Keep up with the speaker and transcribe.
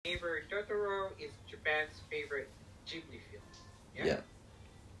is Japan's favorite Ghibli film. Yeah? Yeah.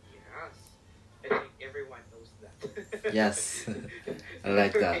 Yes. I think everyone knows that. Yes. I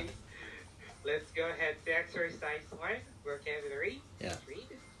like that. Okay, let's go ahead to exercise one. Vocabulary. Yeah. Let's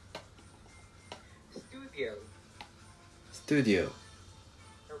read. Studio. Studio.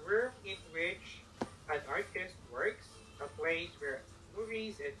 A room in which an artist works, a place where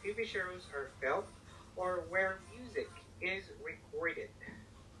movies and TV shows are filmed, or where music is recorded.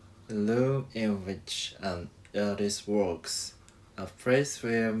 The room in which an artist works. A place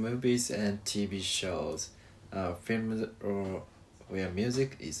where movies and TV shows are filmed or where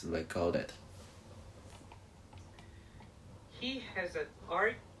music is recorded. He has an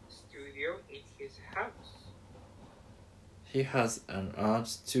art studio in his house. He has an art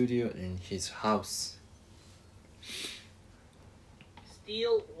studio in his house.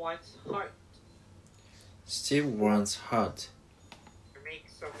 Steal one's heart. Steve wants heart. To make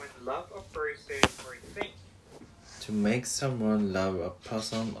someone love a person or thing. To make someone love a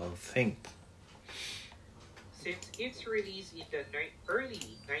person or thing. Since its release in the early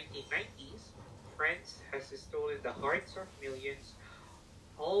 1990s, France has stolen the hearts of millions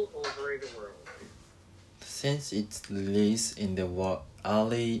all over the world. Since its release in the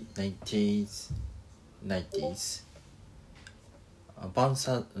early 1990s,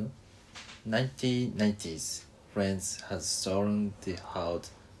 France has stolen the heart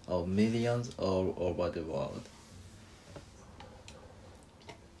of millions all over the world.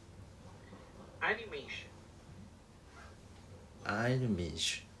 Animation.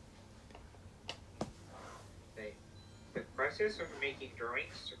 Animation. The process of making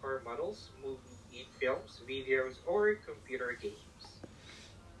drawings or models move in films, videos, or computer games.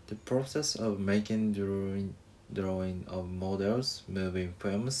 The process of making drawing of models, moving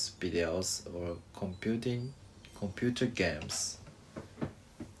films, videos, or computer games.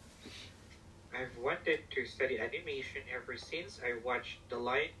 I've wanted to study animation ever since I watched The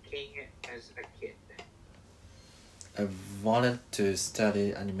Lion King as a kid. I've wanted to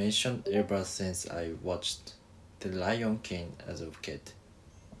study animation ever since I watched The Lion King as a kid.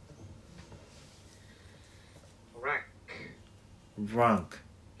 Rank. Rank.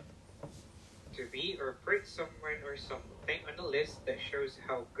 To be or put someone or something on a list that shows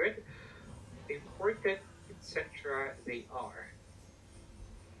how good, important, etc. they are.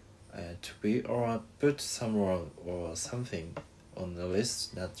 To be or put someone or something on a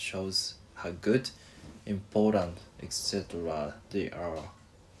list that shows how good, important, etc. they are.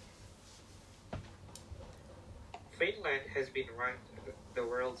 Finland has been ranked the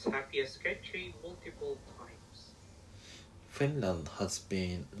world's happiest country multiple times. Finland has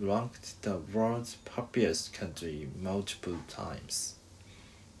been ranked the world's happiest country multiple times.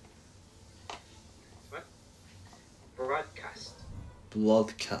 What? Broadcast.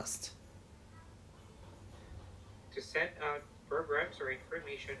 Broadcast. To send out programs or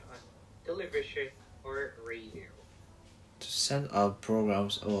information on television or radio. To send out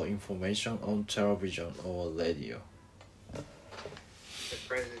programs or information on television or radio. The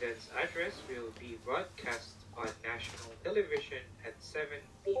president's address will be broadcast on national television at 7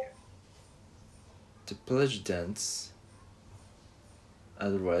 p.m. The president's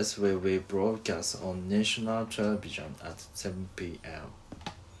address will be broadcast on national television at 7 p.m.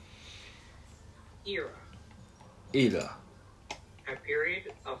 Era. Era. A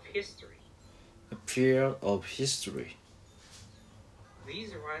period of history. A period of history.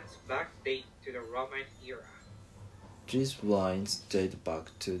 These runs backdate to the Roman era. These lines date back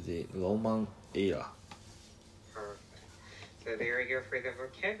to the Roman era. Perfect. So there you go for the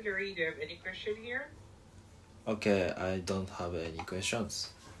vocabulary. Do you have any question here? Okay, I don't have any questions.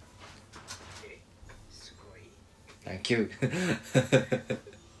 Okay. Sugoi. Thank you.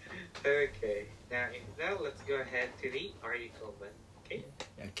 Okay. Now let's go ahead to the article then. Okay.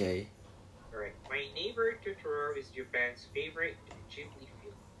 Okay. Alright. My Neighbor Totoro is Japan's favorite Ghibli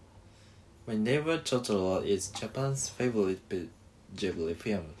film. My Neighbor Totoro is Japan's favorite Ghibli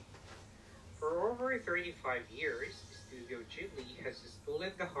film. For over 35 years, Studio Ghibli has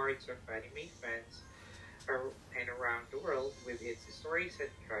stolen the hearts of anime fans and around the world with its stories and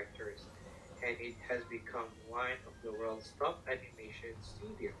characters, and it has become one of the world's top animation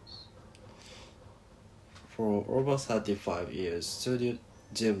studios. For over 35 years, Studio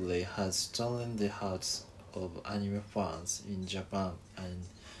Ghibli has stolen the hearts of anime fans in Japan and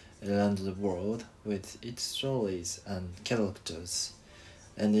around the world with its stories and characters,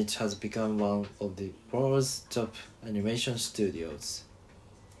 and it has become one of the world's top animation studios.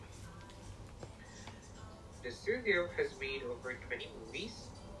 The studio has made over 20 movies,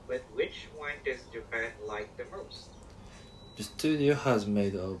 but which one does Japan like the most? The studio has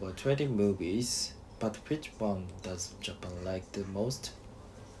made over 20 movies, but which one does Japan like the most?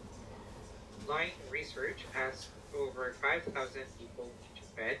 Line research asked over 5,000 people in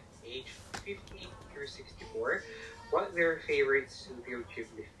Japan, aged 15 through 64, what their favorite Studio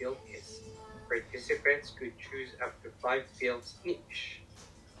Ghibli film is. Participants could choose up to five films each.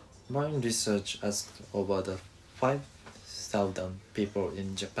 My research asked over the 5,000 people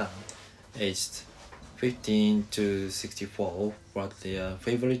in Japan, aged 15 to 64, what their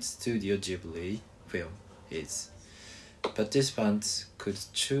favorite Studio Ghibli film is. Participants could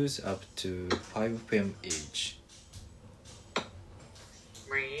choose up to 5 films each.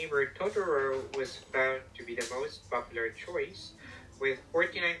 My Neighbor Totoro was found to be the most popular choice, with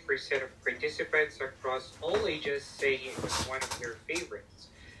 49% of participants across all ages saying it was one of their favorites.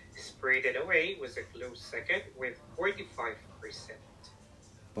 Spirited Away was a close second with 45%.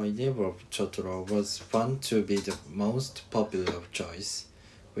 My Neighbor Totoro was found to be the most popular choice,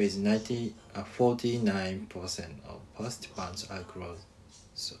 with 49% of participants across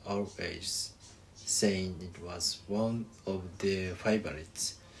all ages saying it was one of their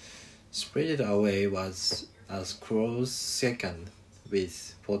favorites. Spirited Away was a close second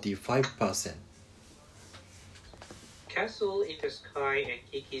with 45%. Castle in the Sky and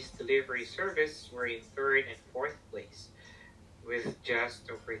Kiki's Delivery Service were in third and fourth place, with just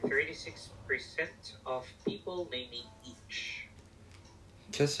over 36% of people naming each.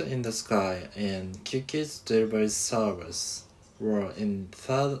 Castle in the Sky and Kiki's Delivery Service were in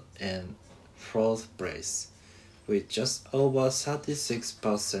third and fourth place, with just over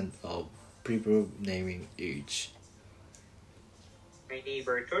 36% of people naming each. My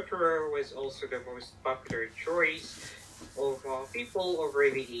Neighbor Totoro was also the most popular choice of people over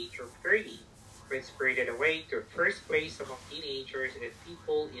the age of 30, but Spirited Away took first place among teenagers and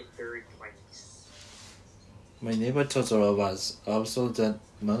people in their 20s. My Neighbor Totoro was also the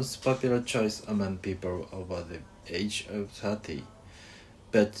most popular choice among people over the age of 30,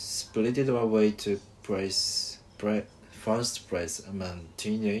 but Spirited Away took first place among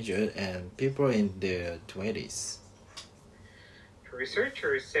teenagers and people in their 20s.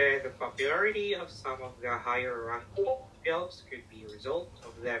 Researchers said the popularity of some of the higher ranking films could be a result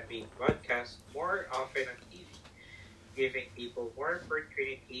of them being broadcast more often on TV, giving people more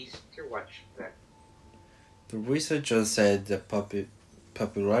opportunities to watch them. The researchers said the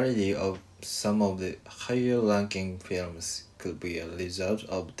popularity of some of the higher ranking films could be a result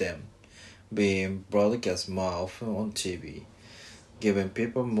of them being broadcast more often on TV, giving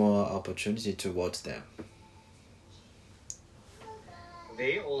people more opportunity to watch them.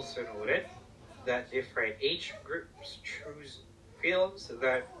 They also noted that different age groups choose films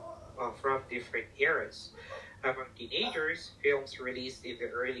that from different eras. Among teenagers, films released in the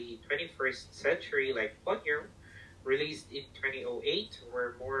early 21st century, like Ponyo, released in 2008,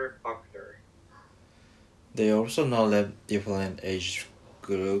 were more popular. They also know that different age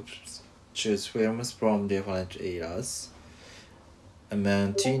groups choose films from different eras.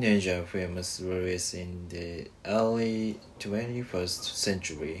 Among teenager films released in the early 21st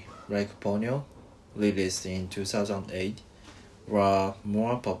century, like Ponyo, released in 2008, were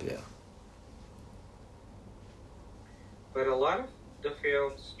more popular. But a lot of the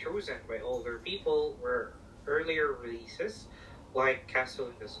films chosen by older people were earlier releases, like Castle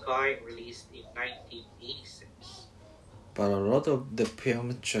in the Sky, released in 1986. But a lot of the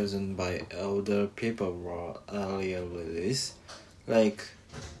films chosen by older people were earlier released, like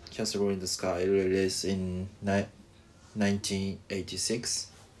Castle in the Sky, released in 1986.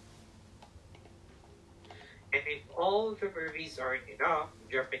 And if all the movies aren't enough,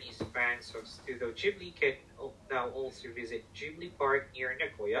 Japanese fans of Studio Ghibli can now also visit Ghibli Park near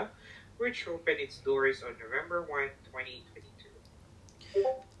Nagoya, which opened its doors on November 1, 2022.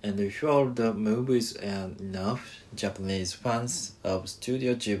 And if all the movies are enough, Japanese fans of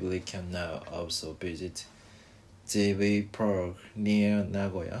Studio Ghibli can now also visit Ghibli Park near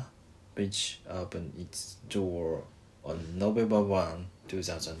Nagoya, which opened its door on November 1,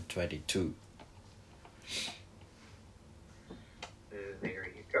 2022. There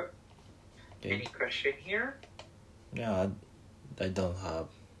you go. Okay. Any question here? Yeah, I don't have.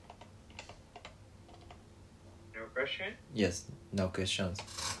 No question? Yes, no questions.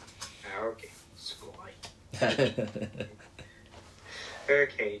 Okay, squad.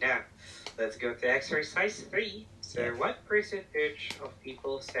 Okay, now let's go to exercise 3. So, Yeah. what percentage of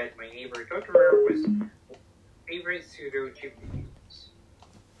people said My Neighbor Totoro was favorite Studio Ghibli films?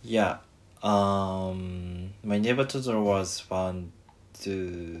 Yeah, My Neighbor Totoro was found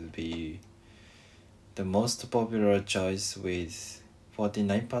to be the most popular choice with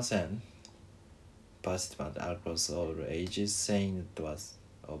 49%, participants across all ages saying it was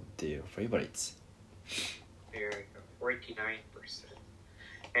of their favorites. There you go, 49%.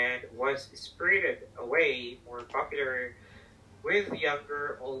 And was Spirited Away more popular with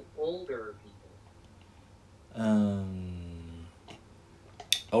younger or older people?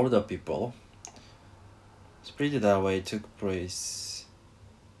 Older people. Spirited Away took first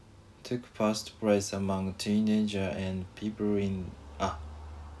place among teenagers and people in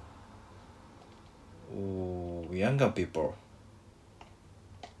younger people.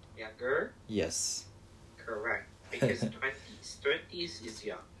 Younger? Yes. Correct. Because 20s is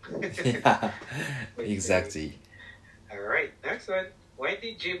young. Yeah, Okay. exactly. Alright, next one. When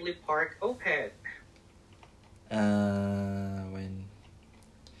did Ghibli Park open? When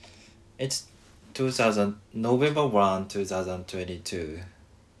it's November 1, 2022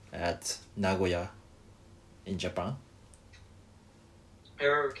 at Nagoya in Japan.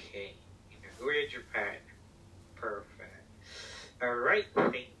 Okay. Nagoya, Japan. Perfect. Alright,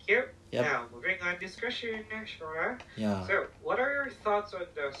 thank you. Yep. Now, moving on discussion, Shora. Yeah. So, what are your thoughts on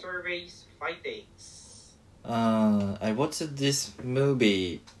the survey's findings? I watched this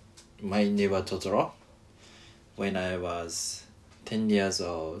movie, My Neighbor Totoro, when I was 10 years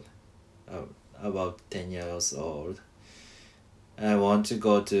old, about 10 years old. I want to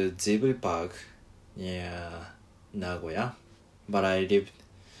go to Ghibli Park near Nagoya, but I lived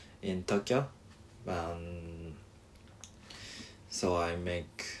in Tokyo, so I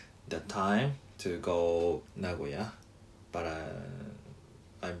make the time to go Nagoya, but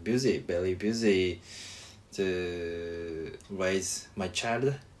I'm busy, very busy to raise my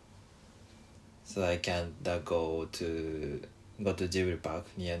child, so I can't go to Ghibli Park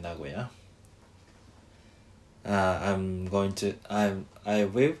near Nagoya. I will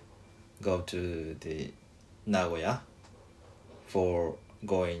go to the Nagoya for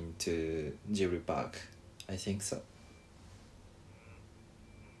going to Ghibli Park. I think so.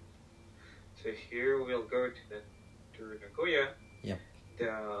 So here we'll go to Nagoya. Yep.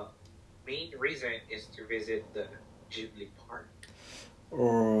 The main reason is to visit the Ghibli Park.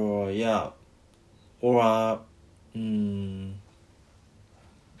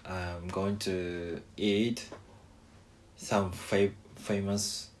 I'm going to eat some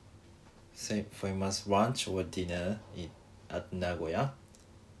famous lunch or dinner at Nagoya.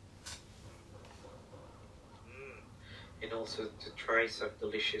 And also to try some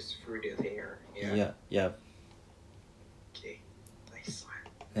delicious food there. Yeah. Okay, nice one.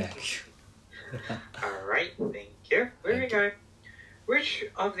 Thank you. Alright, thank you. Moving on. Which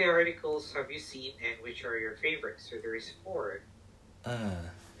of the articles have you seen and which are your favorites? So there is 4.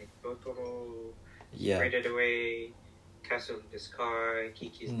 Like Totoro, Yeah. Spirited Away, Castle in the Sky,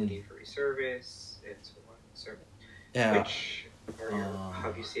 Kiki's Delivery Service, and so on. So Yeah. which are your,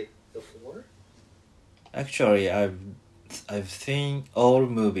 have you seen the 4? Actually, I've seen all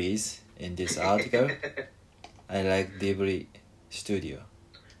movies in this article. I like Ghibli Studio.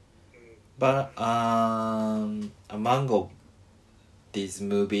 But among of these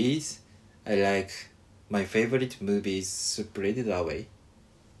movies, I like my favorite movie is Spirited Away.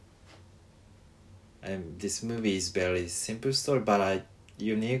 This movie is very simple story, but a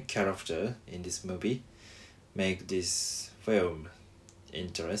unique character in this movie make this film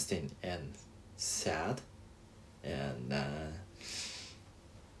interesting and sad, and I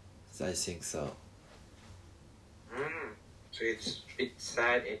think so. So it's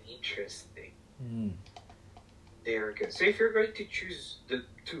sad and interesting. Mm. There we go. So if you're going to choose the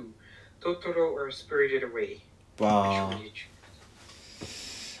 2, Totoro or Spirited Away, which Wow. would you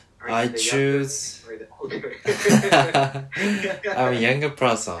choose? Are I you the choose. younger or the older? I'm a younger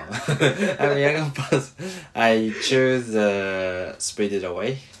person. I choose Spirited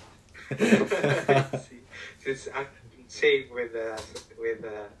Away. See, since I'm same with the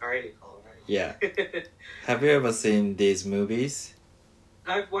article, right? Yeah. Have you ever seen these movies?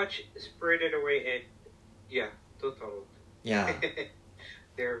 I've watched Spirited Away and Totoro. Yeah.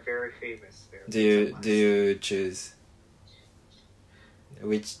 They're very famous. Do you choose?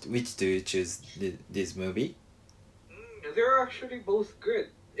 Which do you choose this movie? They're actually both good,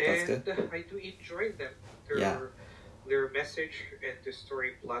 That's and good. I do enjoy them. Their message and the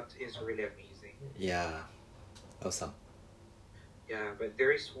story plot is really amazing. Yeah. Awesome. Yeah, but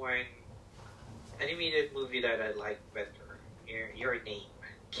there is one animated movie that I like better. Your Name,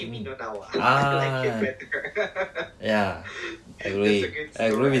 Kimi no Na wa. I like it better. Yeah. I agree. It's a good I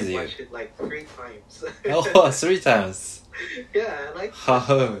story. agree with I've you. watched it like 3 times. Oh, 3 times. Yeah, I like.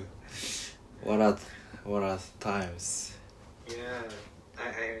 Oh. What are times? Yeah,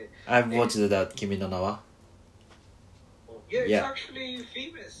 I've watched that Kimi no Na wa. Yeah, it's Yeah, actually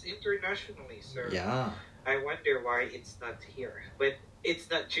famous internationally. So yeah, I wonder why it's not here. But it's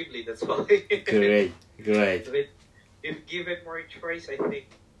not Ghibli, that's why. great, great. But if given more choice, I think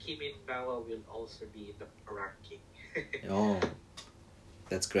Kimi no Na wa will also be in the ranking. Oh,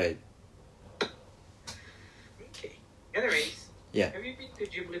 that's great. Okay. Anyways, Yeah. have you been to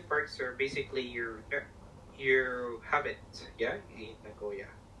Ghibli parks, or basically you haven't? Yeah, in Nagoya.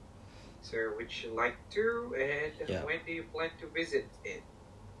 So would you like to, and Yeah. when do you plan to visit it?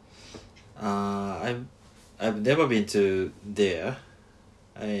 I've never been to there.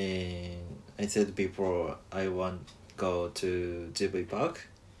 I said before I want go to Ghibli Park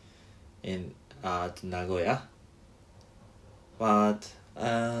in at Nagoya, but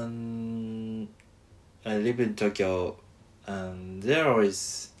I live in Tokyo, and there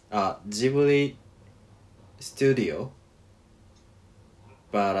is a Ghibli studio,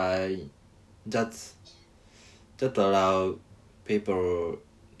 but I just allow people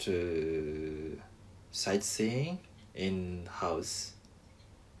to sightseeing in house.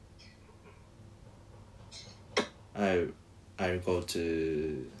 I'll go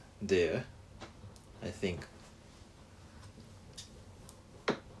to there, I think.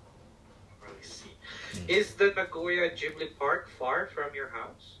 I see. Is the Nagoya Ghibli Park far from your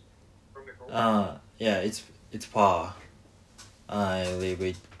house? From your home? Yeah, it's far. I live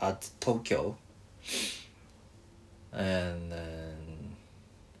at Tokyo, and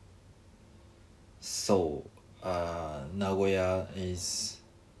so Nagoya is.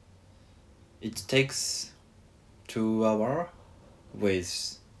 It takes 2 hours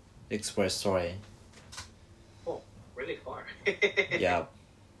with express train. Oh, really far. Yeah,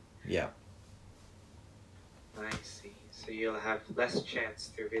 yeah, I see. So you'll have less chance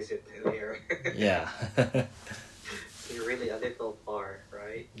to visit there. yeah. So you're really a little far,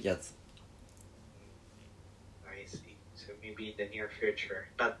 right? Yes. I see. So maybe in the near future,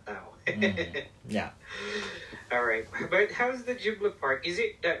 not now. Yeah. All right. But how's the Ghibli Park? Is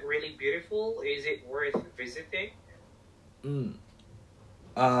it that really beautiful? Is it worth visiting?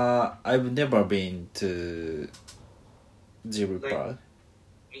 I've never been to Ghibli Like Park.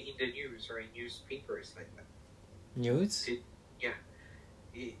 in the news or in newspapers like that? News? Yeah.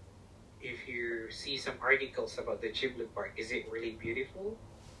 If you see some articles about the Ghibli Park, is it really beautiful?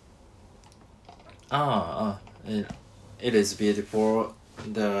 It is beautiful.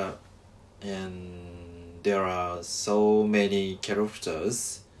 And there are so many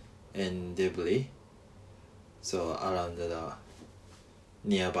characters in Ghibli. So around the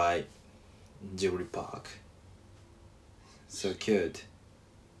nearby Ghibli Park. So cute.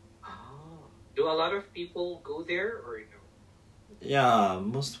 Oh. Do a lot of people go there or no? Yeah,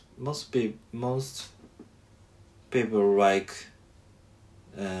 most people like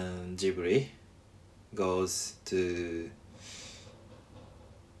Ghibli goes to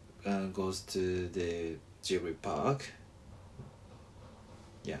the Ghibli Park.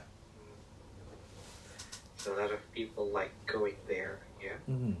 Yeah. So a lot of people like going there, yeah?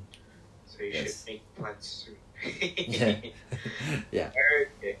 Mm-hmm. So you should make plans soon. Yeah. Yeah.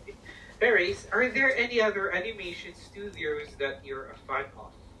 Okay. Anyways, are there any other animation studios that you're a fan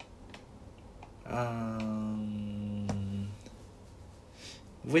of?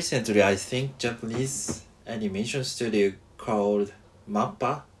 Recently, I think Japanese animation studio called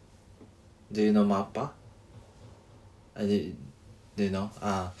Mappa. Do you know Mappa? Do you know?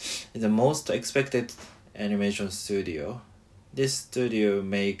 It's the most expected animation studio. This studio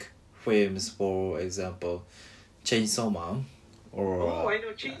make films, for example, Chainsaw Man, or I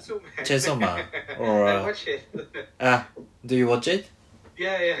know Chainsaw Man. Chainsaw Man, or I watch it. do you watch it?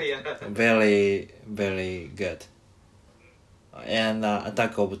 Yeah. Very, very good. And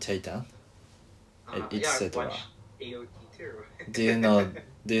Attack of Titan, I've etc. watched AOT too. Do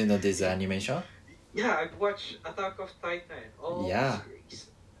you know this animation? Yeah, I've watched Attack of Titan. All Yeah. series.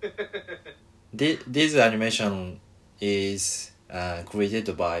 This animation is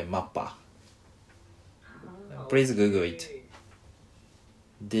created by Mappa. Please Google it. Okay.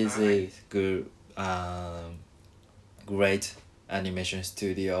 This is good, great animation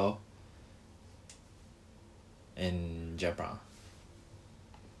studio in Japan.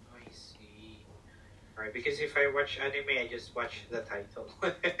 I see. Alright, because if I watch anime, I just watch the title.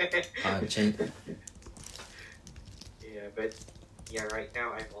 Yeah, but yeah, right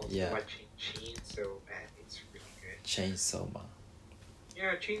now I'm also watching Chainsaw Man. It's really good. Chainsaw Man.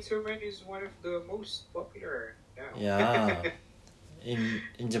 Yeah, Chainsaw Man is one of the most popular now. Yeah.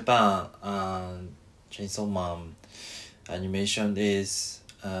 In Japan, Chainsaw Man animation is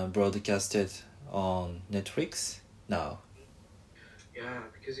broadcasted on Netflix now. Yeah,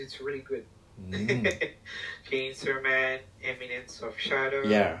 because it's really good. Chainsaw Man, Eminence of Shadow,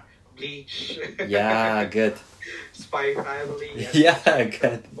 Yeah. Bleach, Yeah, good. Spy Family, and Yeah,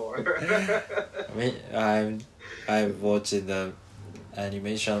 good. more. I mean, I'm watching the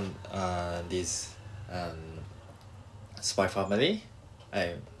animation. This Spy Family.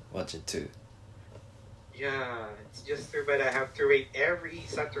 I watch it too. Yeah, it's just too bad I have to wait every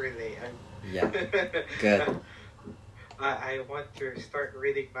Saturday. Yeah, good. I want to start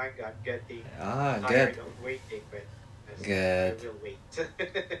reading manga. I'm getting Good. tired of waiting, but Good. I will wait.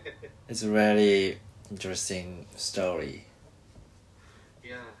 It's a really interesting story.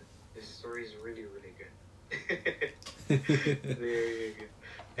 Yeah, this story is really, really good. Very good.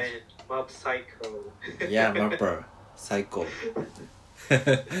 And Mob Psycho. Yeah, Mappa, Psycho.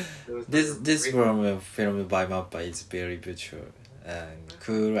 Those this are from a film by Mappa is very beautiful and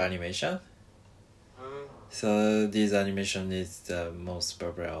cool animation. So this animation is the most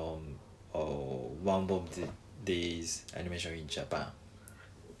popular one of these animation in Japan.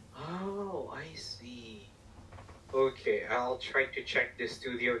 Oh, I see. Okay, I'll try to check the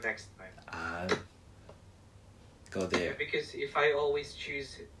studio next time. Go there. Because if I always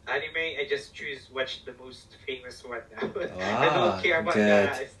choose anime, I just choose watch the most famous one now. I don't care about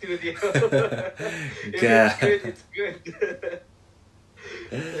the studio. If it's good, it's good.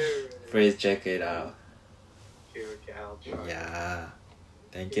 Please check it out. Okay, I'll try. Yeah.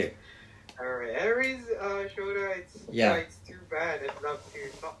 Thank you. Alright, anyways, Shota, it's too bad. I'd love to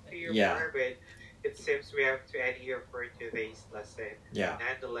talk to you more, but it seems we have to end here for today's lesson. Yeah.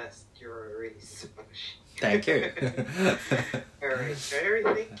 Nonetheless, you're really spongy. Thank you. Alright,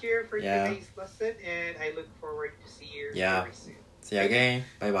 thank you for today's lesson, and I look forward to see you very soon. See you again.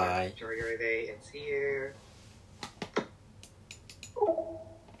 Bye bye. Enjoy your day, and see you.